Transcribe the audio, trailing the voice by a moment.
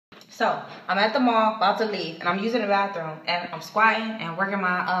So, I'm at the mall, about to leave, and I'm using the bathroom, and I'm squatting and working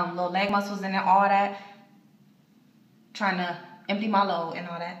my little leg muscles and all that, trying to empty my load and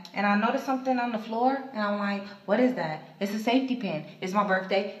all that. And I noticed something on the floor, and I'm like, what is that? It's a safety pin. It's my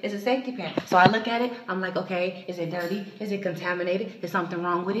birthday. It's a safety pin. So I look at it. I'm like, okay, is it dirty? Is it contaminated? Is something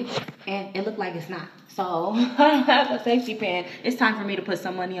wrong with it? And it looked like it's not. So I have a safety pin. It's time for me to put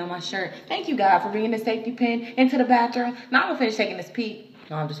some money on my shirt. Thank you, God, for bringing the safety pin into the bathroom. Now I'm going to finish taking this peek.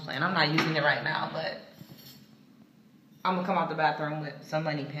 No, I'm just playing. I'm not using it right now, but I'm going to come out the bathroom with some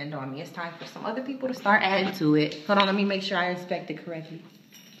money pinned on me. It's time for some other people to start adding to it. Hold on, let me make sure I inspect it correctly.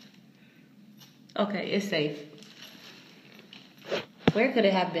 Okay, it's safe. Where could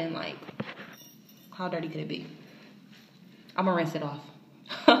it have been, like, how dirty could it be? I'm going to rinse it off.